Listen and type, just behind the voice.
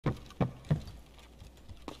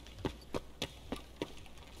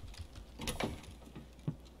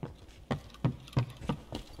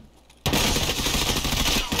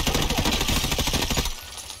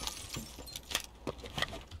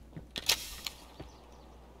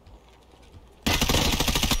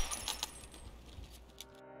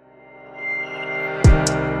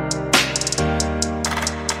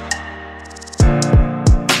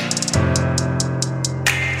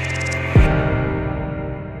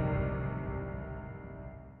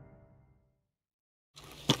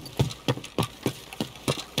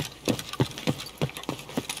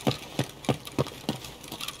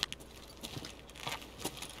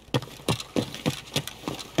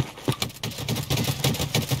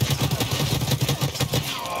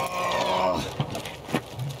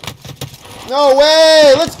No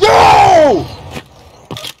way! Let's go!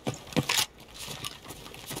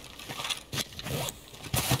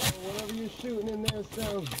 Whatever you're shooting in there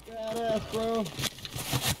sounds badass, bro.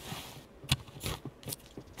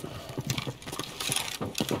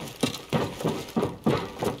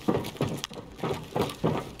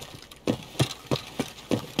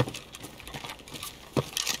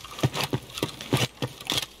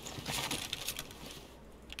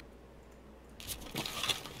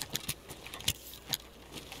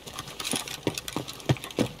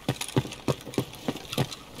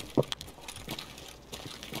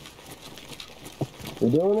 You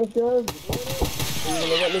doing this, guys? You're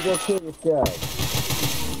gonna let me go kill this guy.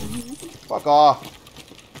 Fuck off.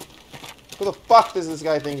 Who the fuck does this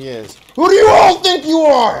guy think he is? Who do you all think you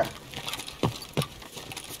are?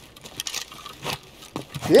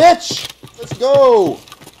 Bitch! Let's go!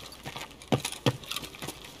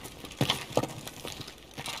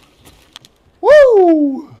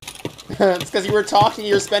 Woo! It's because you were talking,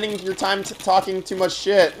 you're spending your time talking too much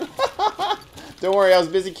shit. Don't worry, I was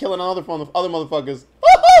busy killing other motherfuckers.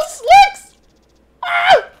 Oh, Slicks!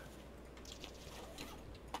 Ah!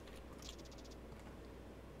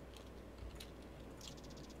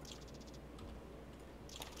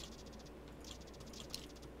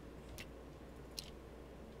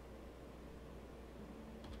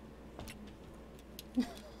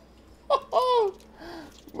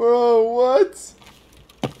 Bro, what?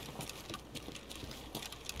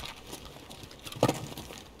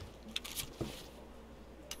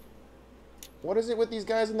 What is it with these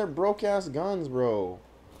guys and their broke-ass guns, bro?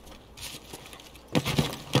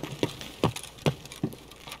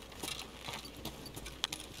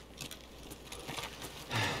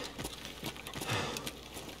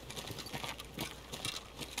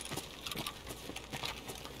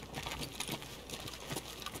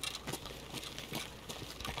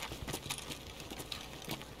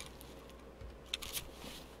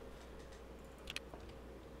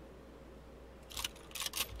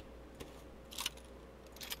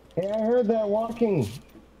 Hey, I heard that walking.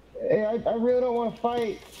 Hey, I really don't want to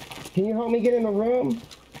fight. Can you help me get in the room?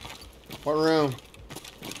 What room?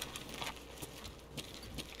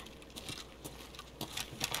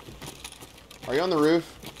 Are you on the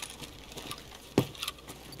roof?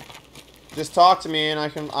 Just talk to me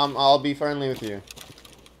and I'll be friendly with you.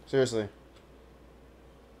 Seriously.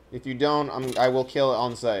 If you don't, I will kill it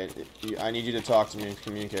on sight. I need you to talk to me and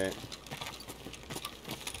communicate.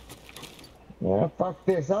 Yeah, fuck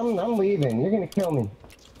this. I'm leaving. You're gonna kill me.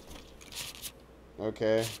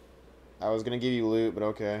 Okay. I was gonna give you loot, but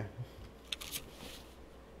okay.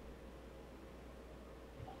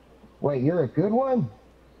 Wait, you're a good one?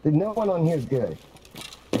 No one on here's good.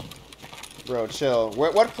 Bro, chill.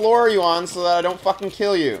 What floor are you on so that I don't fucking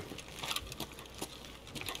kill you?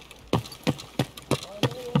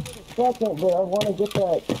 Second, but I want to get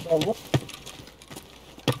that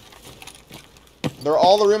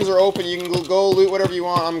All the rooms are open. You can go loot whatever you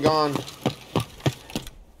want. I'm gone.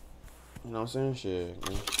 You know what I'm saying? Shit,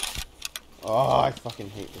 man. Oh, I fucking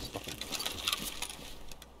hate this fucking...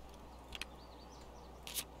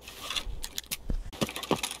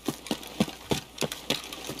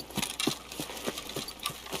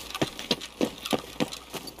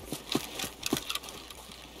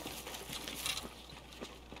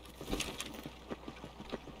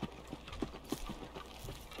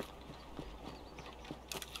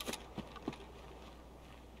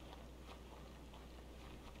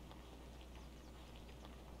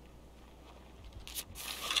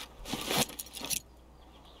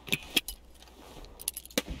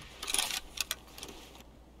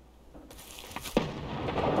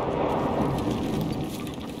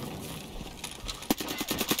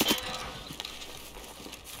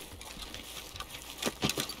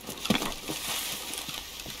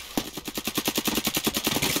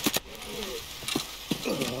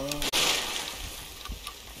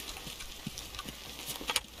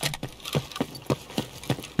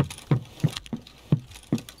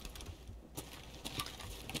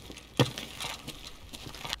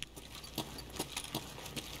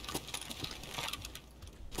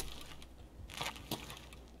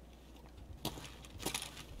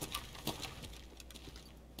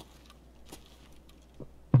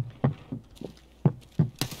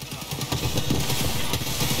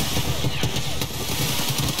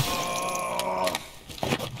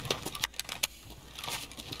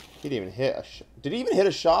 He didn't even hit a shot. Did he even hit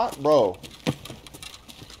a shot? Bro.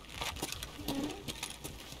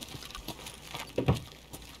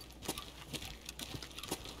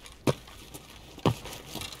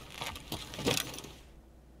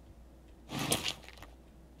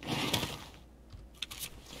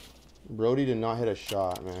 Brody did not hit a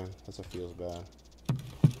shot, man. That's what feels bad.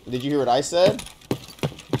 Did you hear what I said?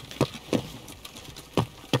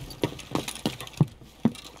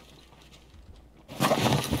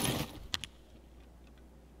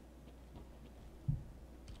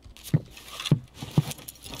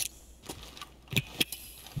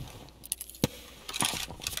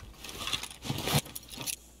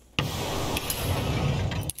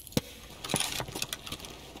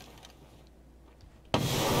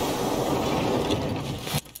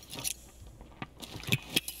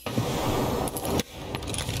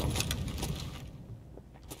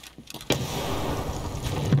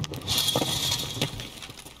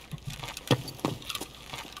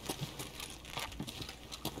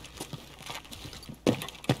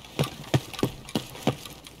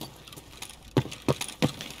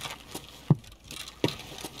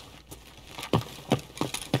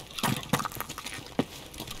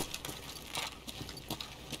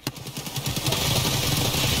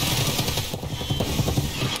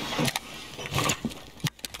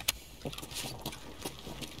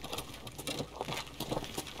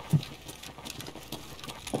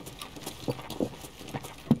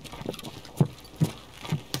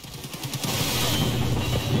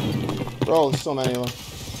 Bro, there's so many of them.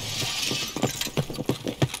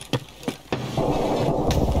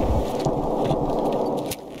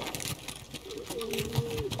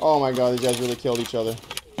 Oh my god, these guys really killed each other.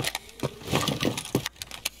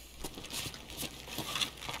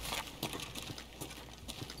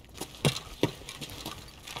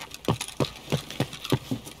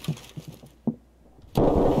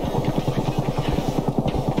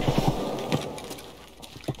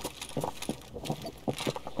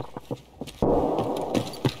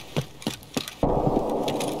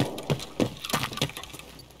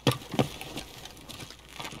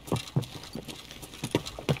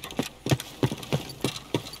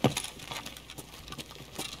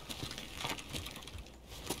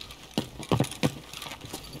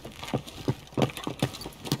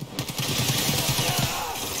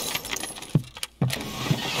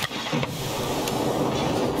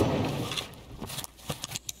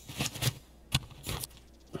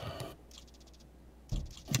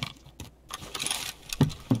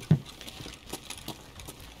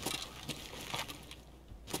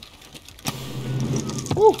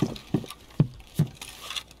 Woo!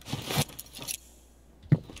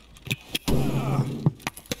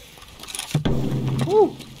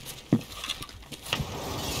 Woo!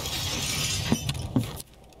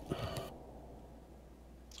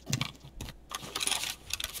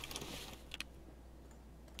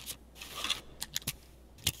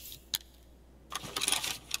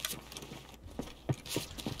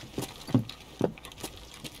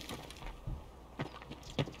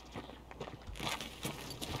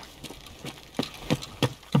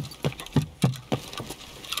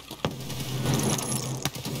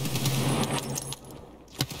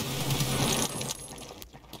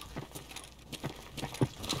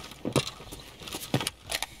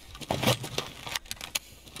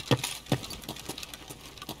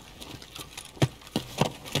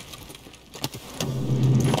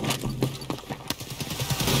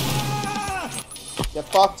 Get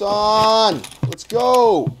fucked on! Let's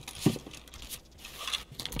go!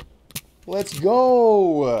 Let's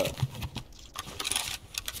go!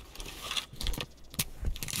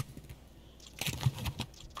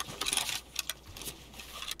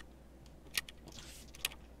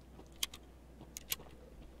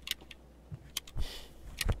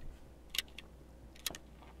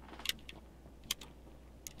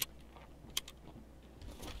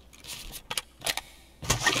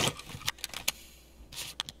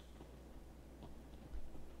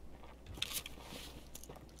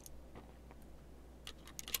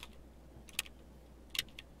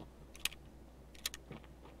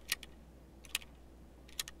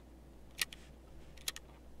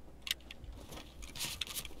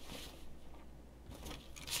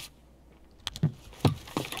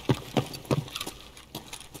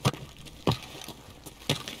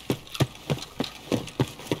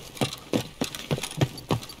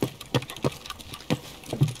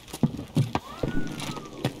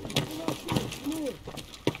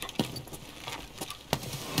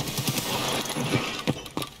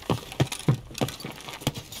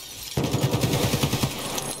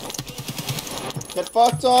 Get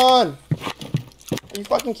fucked on! Are you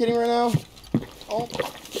fucking kidding right now? Oh.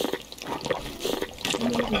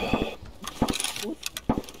 fucking god.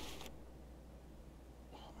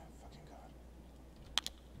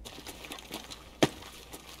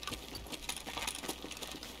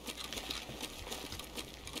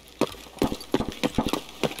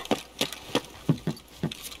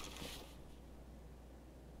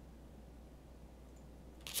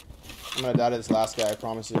 I'm gonna die to this last guy, I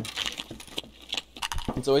promise you.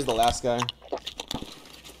 It's always the last guy.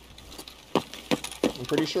 I'm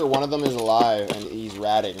pretty sure one of them is alive and he's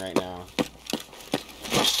ratting right now.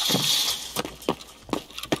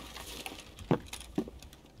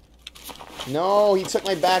 No, he took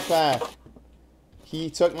my backpack.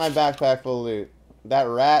 He took my backpack full of loot. That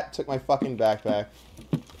rat took my fucking backpack.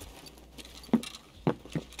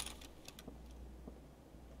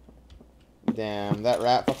 Damn, that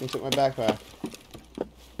rat fucking took my backpack.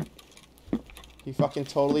 He fucking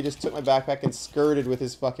totally just took my backpack and skirted with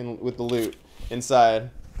his fucking, with the loot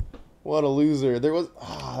inside. What a loser. There was,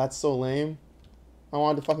 that's so lame. I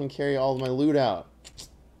wanted to fucking carry all of my loot out.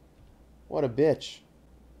 What a bitch.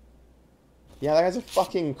 Yeah, that guy's a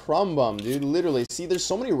fucking crumb bum, dude. Literally. See, there's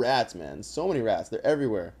so many rats, man. So many rats. They're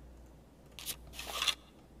everywhere.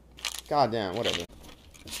 God damn, whatever.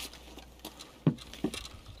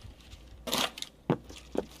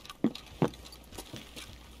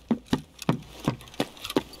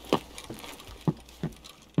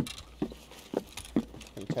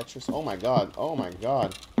 Tetris. Oh my god. Oh my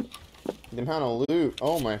god. The amount of loot.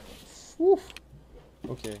 Oh my. Whew.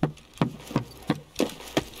 Okay.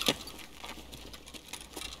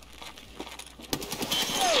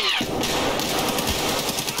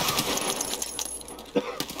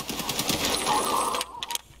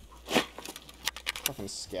 Fucking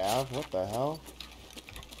scav. What the hell?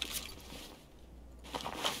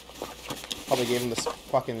 Probably gave him this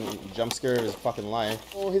fucking jump scare of his fucking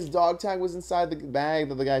life. Oh, his dog tag was inside the bag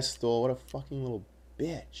that the guy stole. What a fucking little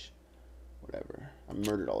bitch. Whatever. I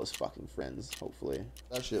murdered all his fucking friends, hopefully.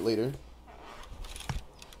 That shit later.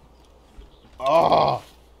 Oh!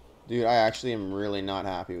 Dude, I actually am really not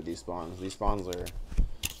happy with these spawns. These spawns are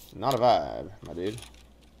not a vibe, my dude.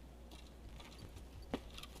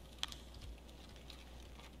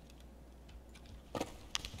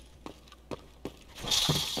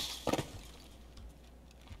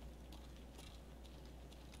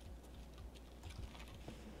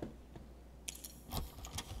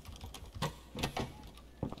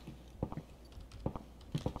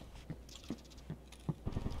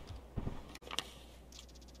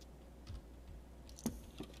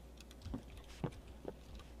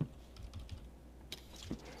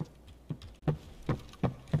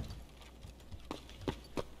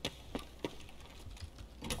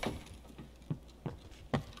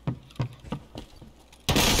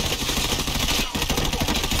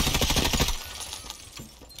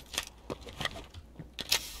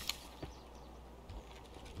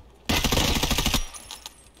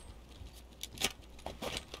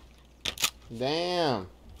 Damn.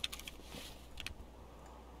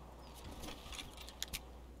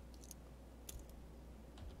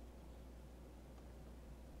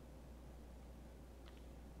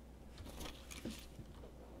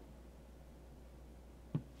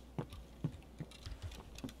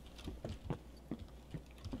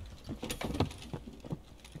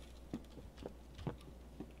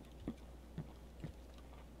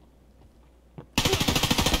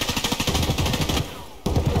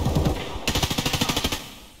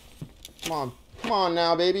 Come on. Come on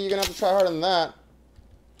now, baby. You're gonna have to try harder than that.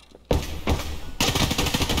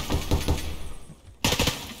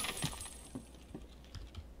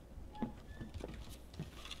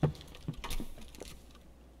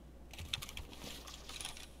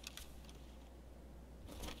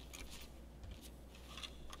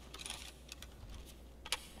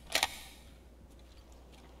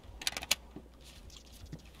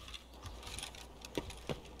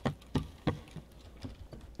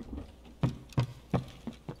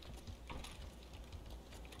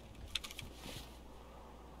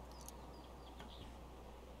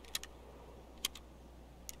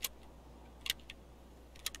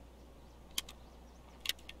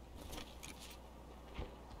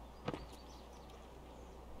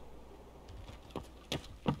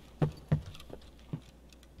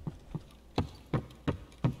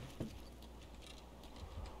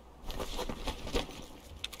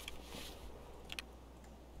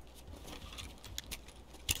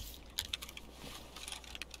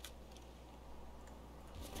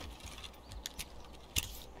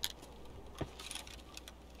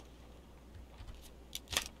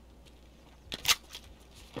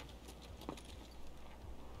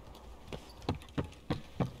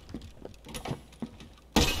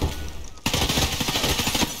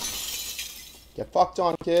 fucked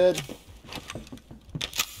on, kid.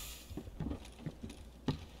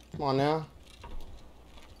 Come on now.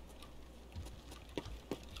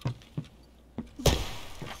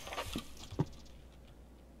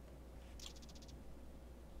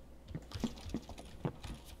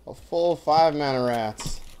 A full 5 mana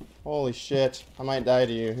rats. Holy shit. I might die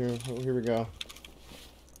to you. Here we go.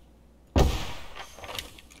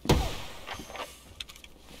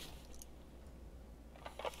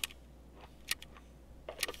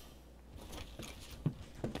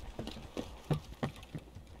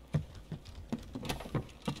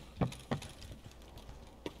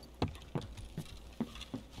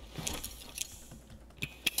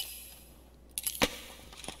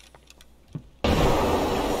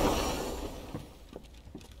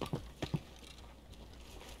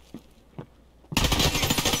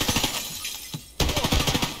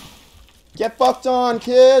 Get fucked on,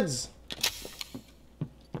 kids!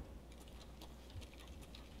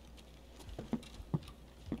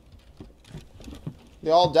 They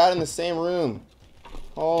all died in the same room.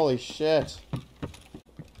 Holy shit.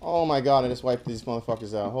 Oh my god, I just wiped these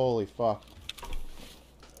motherfuckers out. Holy fuck.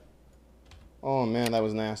 Oh man, that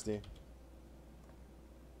was nasty.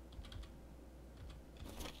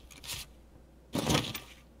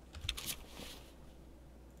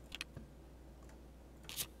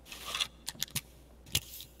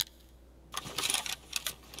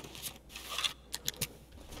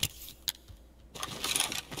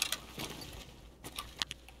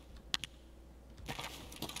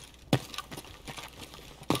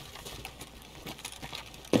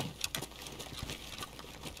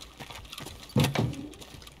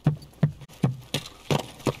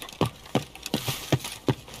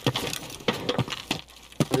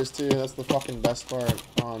 Too. That's the fucking best part.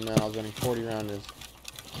 Oh man, I was getting 40 rounders.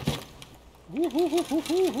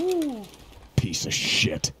 Piece of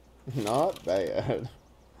shit. Not bad.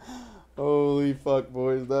 Holy fuck,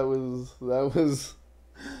 boys. That was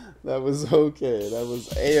okay. That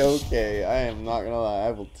was a-okay. I am not gonna lie.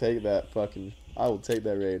 I will take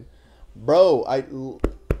that raid. Bro, a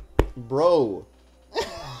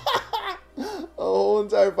whole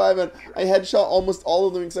entire 5 man. I headshot almost all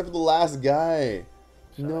of them except for the last guy.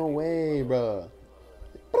 No way, bro.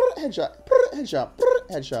 Headshot, headshot,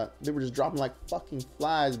 headshot. They were just dropping like fucking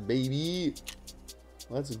flies, baby.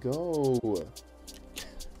 Let's go.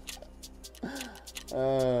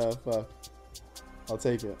 Fuck. I'll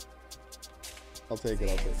take it. I'll take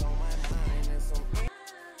it.